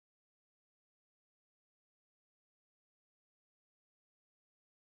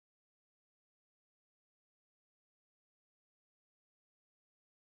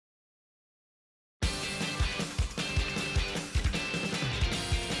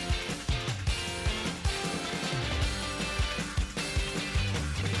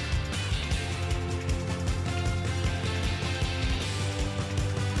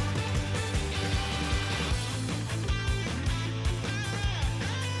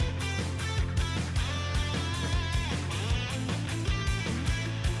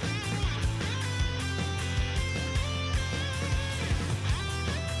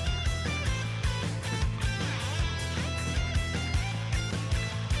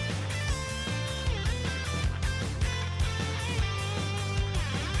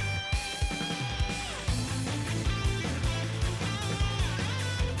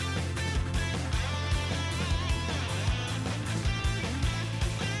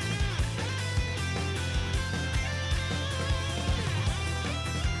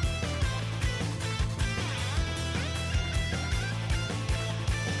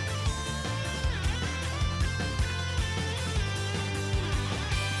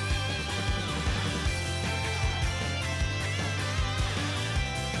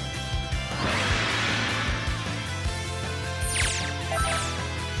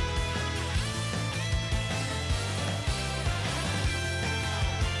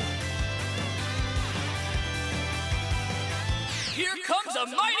a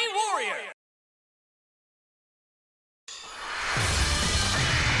mighty warrior!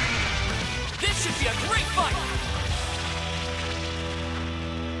 This should be a great fight!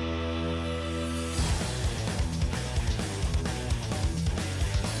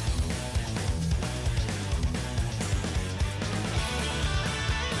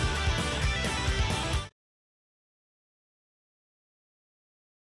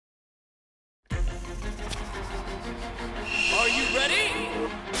 Are you ready?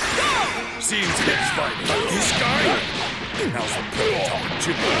 Go! Seems he's fighting. He's scarred. Now's the perfect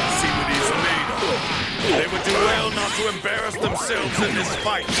opportunity to see what he's made of. They would do well not to embarrass themselves in this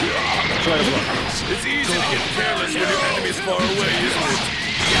fight. It's easy to get careless when your enemy's far away, isn't it?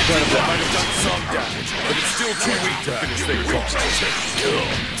 That might have done some damage, but it's still too weak to finish things off.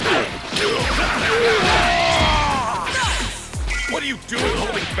 What are you doing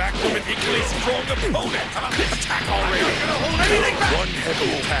holding back from an equally strong opponent? Attack already! One heavy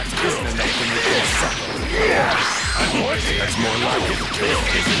attack isn't enough when you get suffer. That's more like it.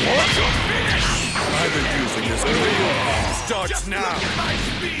 This isn't what you're finished! I've been using this real starts now.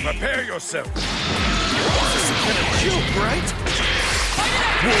 Prepare yourself. This is kind of joke, right?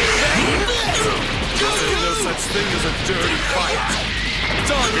 There's no such thing as a dirty fight.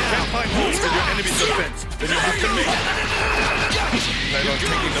 Don, you can't find holes for your enemy's defense. Then you have to make it. Plan on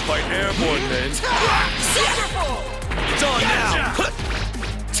taking the fight airborne, then. It's on now!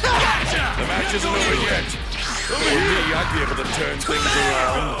 The match isn't over yet. Over me, I'd be able to turn things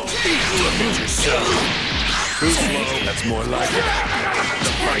around. Look at yourself. Too slow. That's more like it.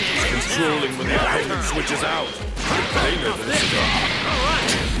 The fight is controlling when the opponent switches out. They know this.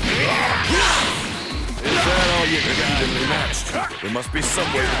 Is that all you got? Evenly matched. There must be some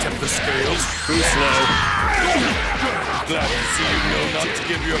way to tip the scales. Too slow. Glad to see you know not to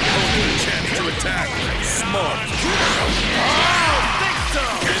give your opponent a chance to attack. Smart.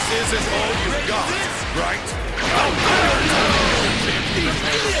 This isn't all you've got, right? I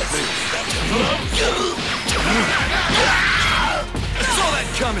saw that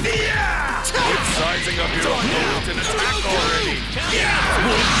coming! Quit sizing up your opponent and attack already!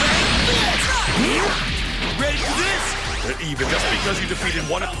 Ready for this? But even just because you defeated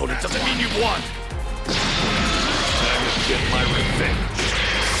one opponent doesn't mean you won! Time to get my revenge.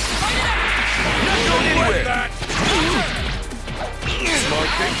 Not going anywhere! Smart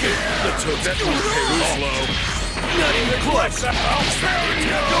thinking. Let's hope that won't pay slow. Not even close! Not going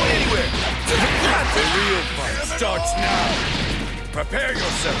anywhere! The real fight starts now. Prepare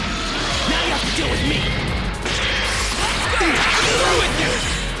yourself. Now you have to deal with me! Through with you!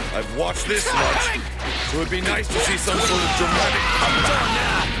 I've watched this much, so it'd be nice to see some sort of dramatic comeback.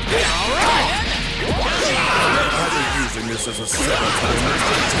 Alright! I've been using this as a setup for the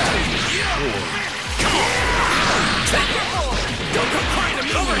next attack. Don't come crying to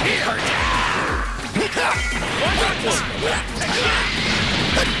me over here!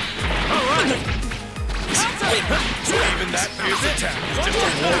 Alright! So even that fierce attack is just a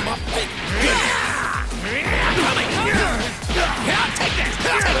warm-up?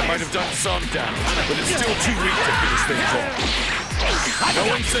 That might have done some damage, but it's still too weak to finish things off. No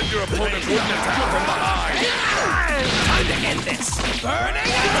one said your opponent wouldn't attack from behind. Time to end this! Burning!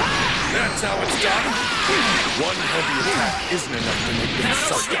 That's how it's done. One heavy attack isn't enough to make them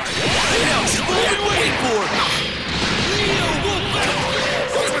suffer. Wait for it!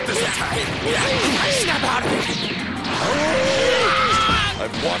 What's with this attack? Snap out of it!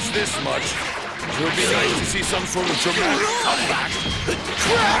 I've watched this much. It would be nice to see some sort of dramatic comeback.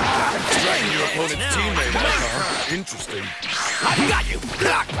 Striking your opponent's teammate, huh? Interesting. I've got you!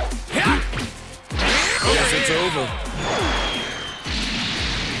 Guess it's over.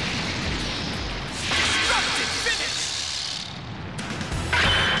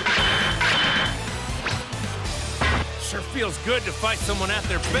 Sure feels good to fight someone at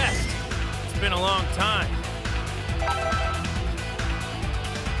their best. It's been a long time.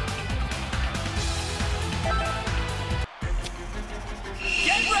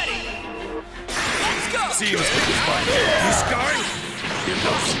 Get ready! Let's go! Seems like he's fine. He's scarring. Give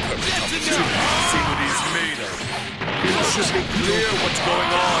us some opportunity to see what he's made of. It should be clear what's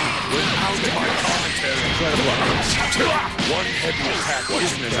going on without my commentary. One heavy attack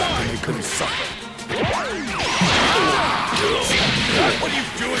isn't enough to make him suffer. What are you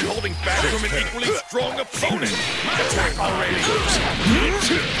doing holding back from an equally strong opponent? Attack already!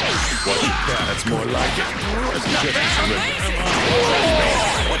 That's more like it.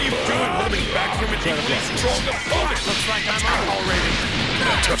 What are you doing holding back from an equally strong opponent? Looks like I'm out already.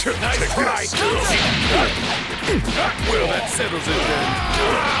 Nice try! Well, that settles it then.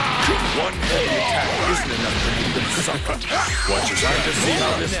 One heavy attack isn't enough to make them suffer. Watch your time to see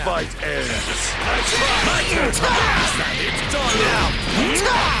how this fight ends. My turn! It's done now!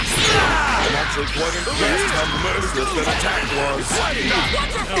 I'm actually quite impressed how merciless that attack was. What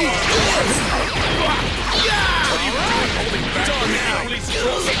are you doing holding back from the equally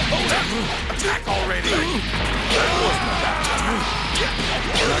strong opponent? Attack already! That wasn't bad.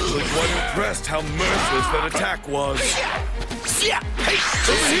 I'm actually quite impressed how merciless that attack was.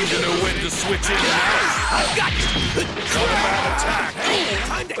 They seem to know when to switch in and out. I've got you! Not a bad attack.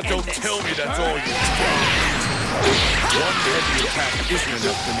 But don't tell me that's all you get. One heavy attack isn't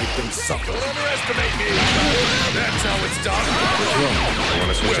enough to make them suffer. Don't underestimate me. That's how it's done.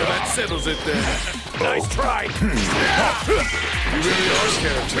 Well, that settles it then. Nice try. You really are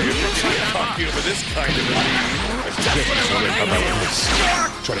scared to get cocky over this kind of a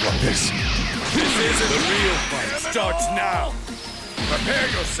Try to block this. This isn't the real fight. Starts now. Prepare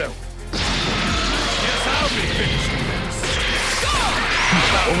yourself. Yes, I'll be finishing this.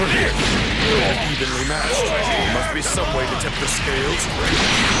 Over here. You're all evenly matched. There must be some way to tip the scales.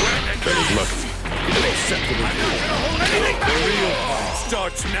 Look, it's acceptable. The real fight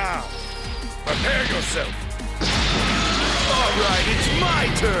starts now. Prepare yourself. All right, it's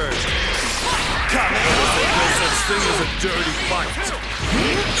my turn. Come on, there's no such thing as a dirty fight.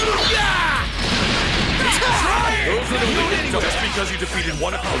 Those are the winnings. Just because you defeated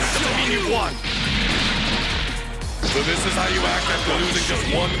one opponent doesn't mean you won. So this is how you act after losing just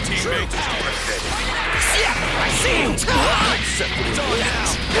one teammate? I see you. Acceptable.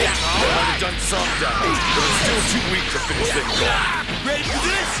 They might have done some damage, but it's still too weak to finish things off. Ready for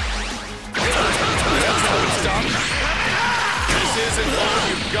this? That's how it's done. This isn't all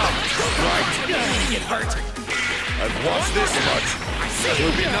you've got, right? Get hurt. I've watched this much. It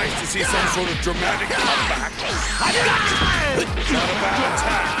would be nice to see some sort of dramatic comeback. I've got you. Not a bad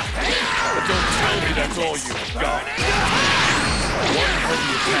attack. But don't tell me that's all you've got. One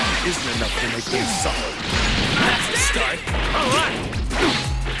heavy attack isn't enough to make them suffer. That's the start. All right.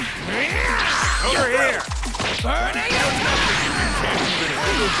 Over here. Burning out.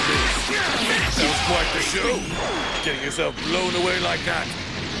 That was quite the show. Getting yourself blown away like that.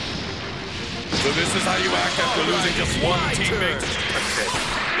 So this is how you act after losing just one teammate.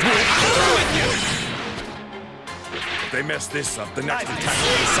 If they mess this up, the next attack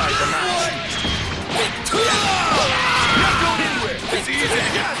will decide the match. Not going anywhere. It's easy to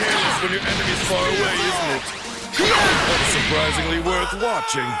get careless when your enemy's far away, isn't it? That's surprisingly worth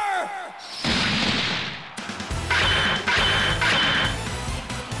watching.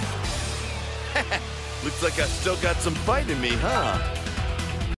 Looks like I still got some fight in me, huh?